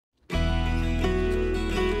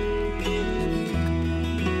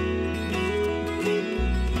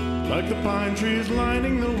like the pine trees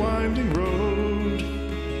lining the winding road.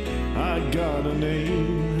 I got a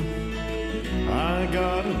name, I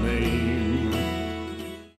got a name.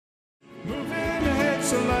 Moving ahead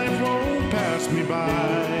so life won't pass me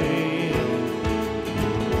by.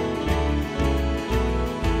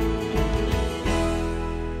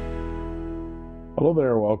 Hello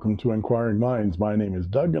there, welcome to Inquiring Minds. My name is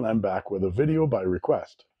Doug and I'm back with a video by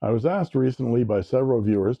request. I was asked recently by several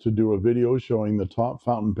viewers to do a video showing the top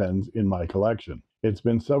fountain pens in my collection. It's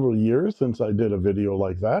been several years since I did a video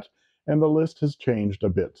like that, and the list has changed a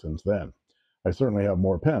bit since then. I certainly have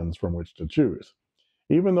more pens from which to choose.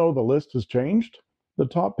 Even though the list has changed, the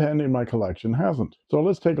top pen in my collection hasn't. So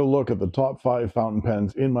let's take a look at the top 5 fountain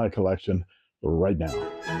pens in my collection right now.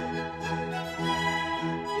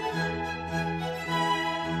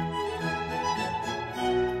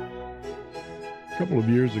 A couple of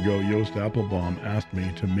years ago, Joost Applebaum asked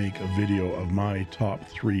me to make a video of my top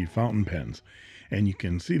 3 fountain pens, and you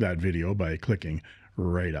can see that video by clicking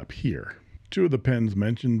right up here. 2 of the pens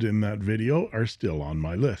mentioned in that video are still on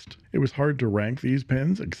my list. It was hard to rank these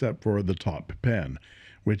pens except for the top pen,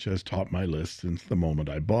 which has topped my list since the moment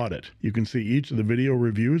I bought it. You can see each of the video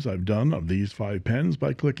reviews I've done of these 5 pens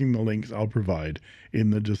by clicking the links I'll provide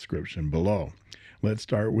in the description below. Let's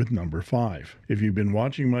start with number 5. If you've been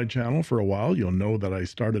watching my channel for a while, you'll know that I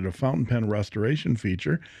started a fountain pen restoration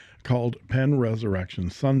feature called Pen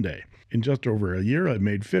Resurrection Sunday. In just over a year, I've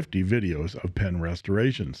made 50 videos of pen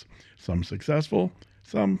restorations. Some successful,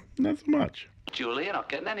 some not so much. Julie, you're not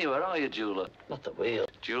getting anywhere, are you, Julie? Not the wheel.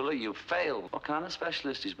 Julie, you failed. What kind of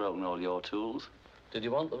specialist has broken all your tools? Did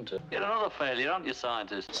you want them to? You're another failure, aren't you,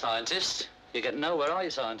 scientist? Scientist? You're getting nowhere, are you,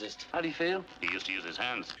 scientist? How do you feel? He used to use his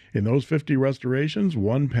hands. In those 50 restorations,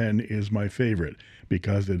 one pen is my favorite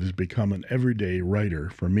because it has become an everyday writer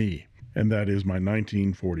for me. And that is my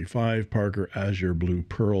 1945 Parker Azure Blue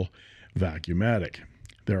Pearl Vacumatic.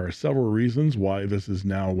 There are several reasons why this is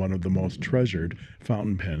now one of the most treasured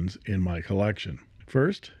fountain pens in my collection.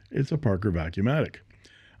 First, it's a Parker Vacumatic.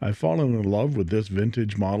 I've fallen in love with this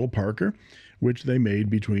vintage model Parker, which they made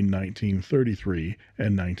between 1933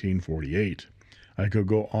 and 1948. I could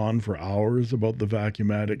go on for hours about the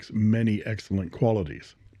Vacumatic's many excellent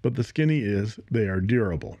qualities, but the skinny is they are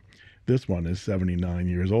durable. This one is 79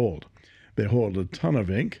 years old. They hold a ton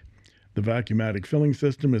of ink. The Vacumatic filling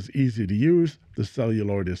system is easy to use, the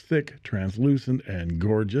celluloid is thick, translucent, and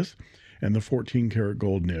gorgeous, and the 14-karat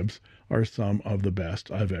gold nibs are some of the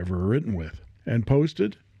best I've ever written with. And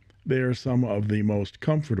posted, they are some of the most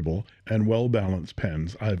comfortable and well-balanced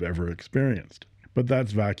pens I've ever experienced. But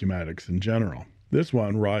that's Vacumatics in general. This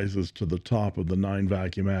one rises to the top of the 9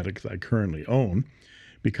 Vacumatics I currently own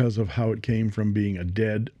because of how it came from being a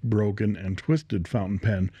dead, broken, and twisted fountain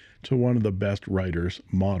pen to one of the best writers,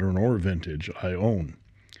 modern or vintage, I own.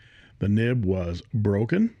 The nib was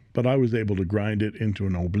broken, but I was able to grind it into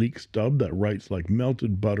an oblique stub that writes like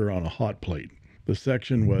melted butter on a hot plate. The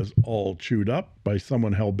section was all chewed up by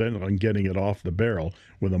someone hell-bent on getting it off the barrel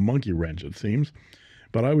with a monkey wrench, it seems,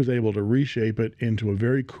 but I was able to reshape it into a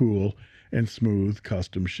very cool and smooth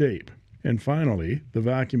custom shape. And finally, the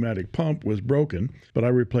Vacumatic pump was broken, but I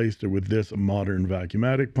replaced it with this modern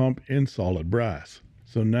Vacumatic pump in solid brass.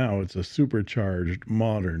 So now it's a supercharged,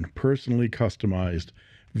 modern, personally customized,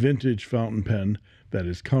 vintage fountain pen that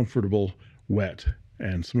is comfortable, wet,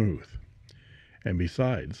 and smooth. And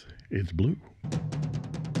besides, it's blue.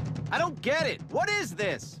 I don't get it. What is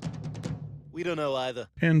this? We don't know either.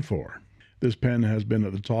 And 4. This pen has been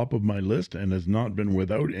at the top of my list and has not been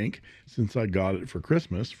without ink since I got it for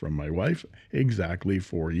Christmas from my wife exactly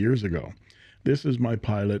 4 years ago. This is my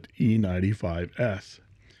Pilot E95S.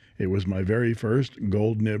 It was my very first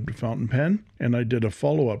gold-nibbed fountain pen, and I did a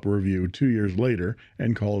follow-up review 2 years later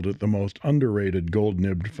and called it the most underrated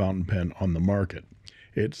gold-nibbed fountain pen on the market.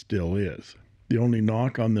 It still is. The only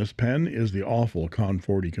knock on this pen is the awful Con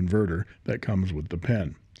 40 converter that comes with the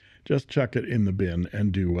pen. Just chuck it in the bin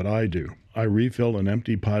and do what I do. I refill an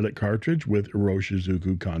empty Pilot cartridge with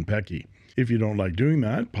Iroshizuku Konpeki. If you don't like doing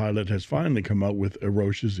that, Pilot has finally come out with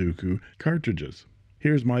Iroshizuku cartridges.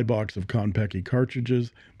 Here's my box of Konpeki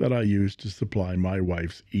cartridges that I use to supply my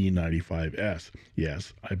wife's E95S.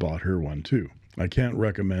 Yes, I bought her one too. I can't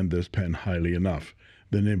recommend this pen highly enough.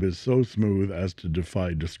 The nib is so smooth as to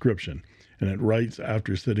defy description, and it writes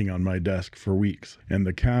after sitting on my desk for weeks. And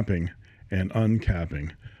the capping and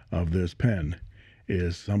uncapping of this pen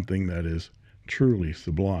is something that is truly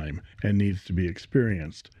sublime and needs to be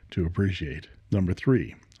experienced to appreciate. Number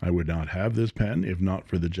 3, I would not have this pen if not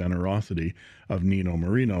for the generosity of Nino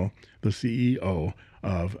Marino, the CEO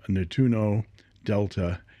of Nettuno,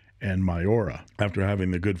 Delta, and Mayora. After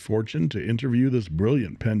having the good fortune to interview this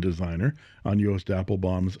brilliant pen designer on Joost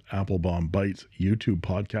Appelbaum's Appelbaum Bites YouTube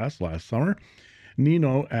podcast last summer,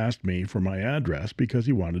 Nino asked me for my address because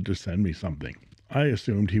he wanted to send me something. I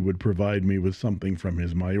assumed he would provide me with something from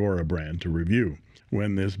his Mayora brand to review.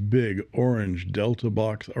 When this big orange Delta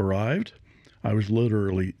box arrived, I was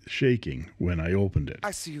literally shaking when I opened it.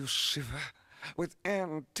 I see you shiver with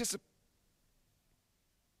anticipation.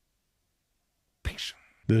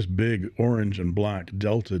 This big orange and black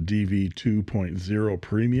Delta DV 2.0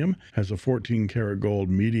 Premium has a 14 karat gold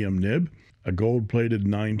medium nib, a gold-plated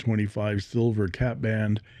 925 silver cap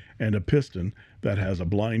band, and a piston that has a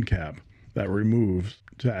blind cap that removes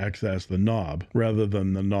to access the knob rather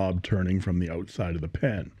than the knob turning from the outside of the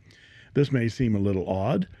pen. This may seem a little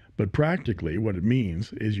odd, but practically what it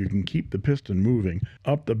means is you can keep the piston moving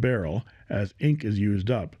up the barrel as ink is used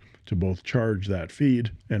up to both charge that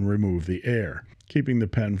feed and remove the air, keeping the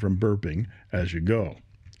pen from burping as you go.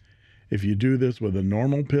 If you do this with a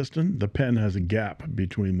normal piston, the pen has a gap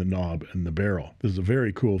between the knob and the barrel. This is a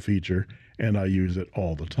very cool feature, and I use it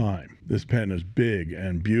all the time. This pen is big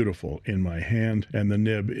and beautiful in my hand, and the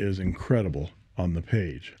nib is incredible on the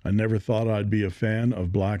page. I never thought I'd be a fan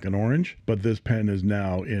of black and orange, but this pen is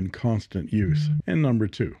now in constant use. And number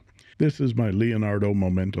 2, this is my Leonardo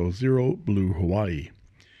Momento Zero Blue Hawaii.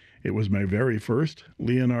 It was my very first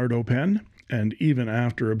Leonardo pen, and even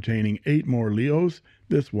after obtaining 8 more Leos,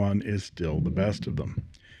 this one is still the best of them.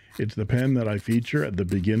 It's the pen that I feature at the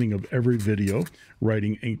beginning of every video,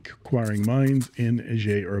 writing Inkquiring Minds in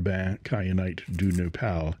J. Urbain Kyanite du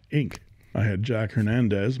Nopal ink. I had Jack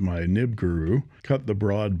Hernandez, my nib guru, cut the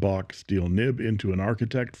broad box steel nib into an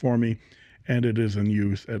architect for me, and it is in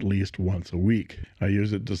use at least once a week. I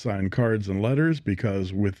use it to sign cards and letters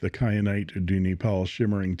because with the Kyanite du Nopal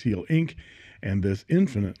shimmering teal ink and this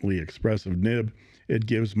infinitely expressive nib, it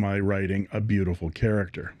gives my writing a beautiful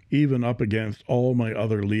character, even up against all my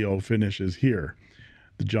other Leo finishes here.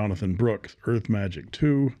 The Jonathan Brooks Earth Magic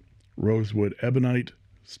 2, Rosewood Ebonite,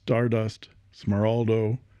 Stardust,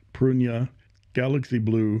 Smeraldo, Prunia, Galaxy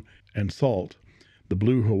Blue, and Salt. The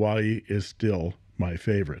Blue Hawaii is still my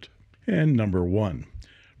favorite. And number 1.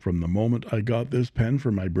 From the moment I got this pen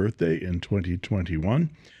for my birthday in 2021,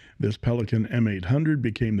 this Pelikan M800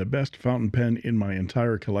 became the best fountain pen in my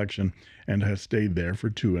entire collection and has stayed there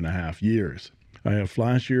for 2.5 years. I have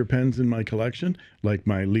flashier pens in my collection, like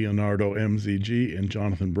my Leonardo MZG in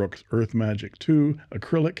Jonathan Brooks Earth Magic 2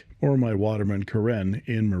 acrylic, or my Waterman Karen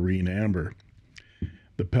in marine amber.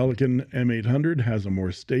 The Pelikan M800 has a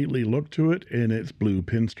more stately look to it in its blue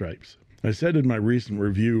pinstripes. I said in my recent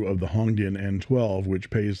review of the Hongdian N12,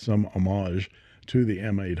 which pays some homage to the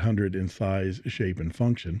M800 in size, shape, and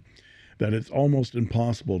function, that it's almost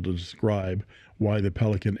impossible to describe why the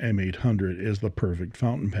Pelikan M800 is the perfect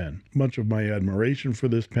fountain pen. Much of my admiration for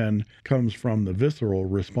this pen comes from the visceral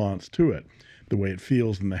response to it, the way it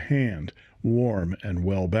feels in the hand, warm and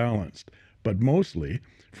well balanced, but mostly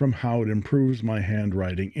from how it improves my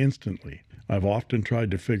handwriting instantly. I've often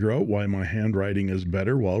tried to figure out why my handwriting is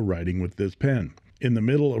better while writing with this pen. In the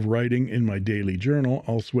middle of writing in my daily journal,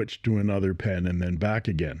 I'll switch to another pen and then back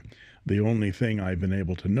again. The only thing I've been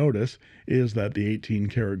able to notice is that the 18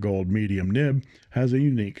 karat gold medium nib has a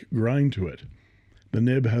unique grind to it. The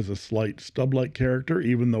nib has a slight stub-like character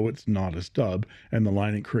even though it's not a stub, and the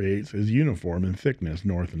line it creates is uniform in thickness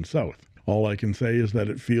north and south. All I can say is that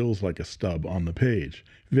it feels like a stub on the page.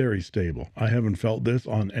 Very stable. I haven't felt this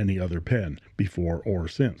on any other pen, before or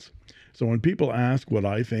since. So when people ask what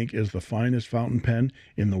I think is the finest fountain pen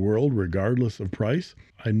in the world regardless of price,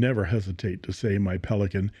 I never hesitate to say my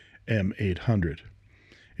Pelikan M800.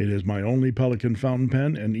 It is my only Pelikan fountain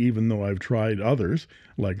pen, and even though I've tried others,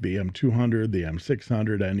 like the M200, the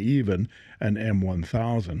M600, and even an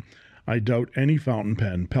M1000, I doubt any fountain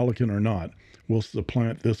pen, Pelikan or not, will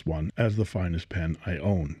supplant this one as the finest pen I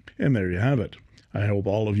own. And there you have it. I hope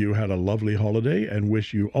all of you had a lovely holiday and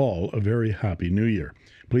wish you all a very happy New Year.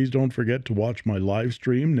 Please don't forget to watch my live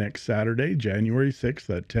stream next Saturday, January 6th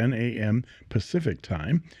at 10 a.m. Pacific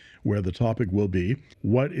time, where the topic will be,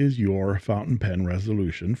 what is your fountain pen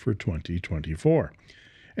resolution for 2024?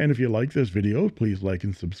 And if you like this video, please like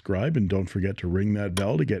and subscribe, and don't forget to ring that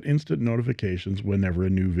bell to get instant notifications whenever a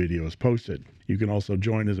new video is posted. You can also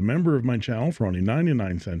join as a member of my channel for only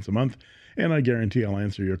 99 cents a month, and I guarantee I'll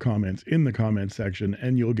answer your comments in the comment section,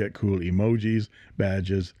 and you'll get cool emojis,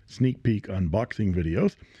 badges, sneak peek unboxing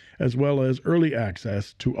videos, as well as early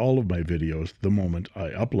access to all of my videos the moment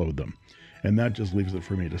I upload them. And that just leaves it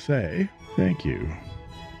for me to say, thank you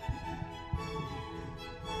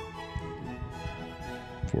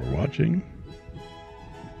for watching,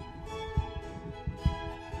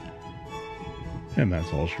 And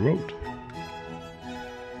that's all she wrote.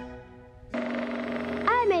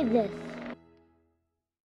 I made this.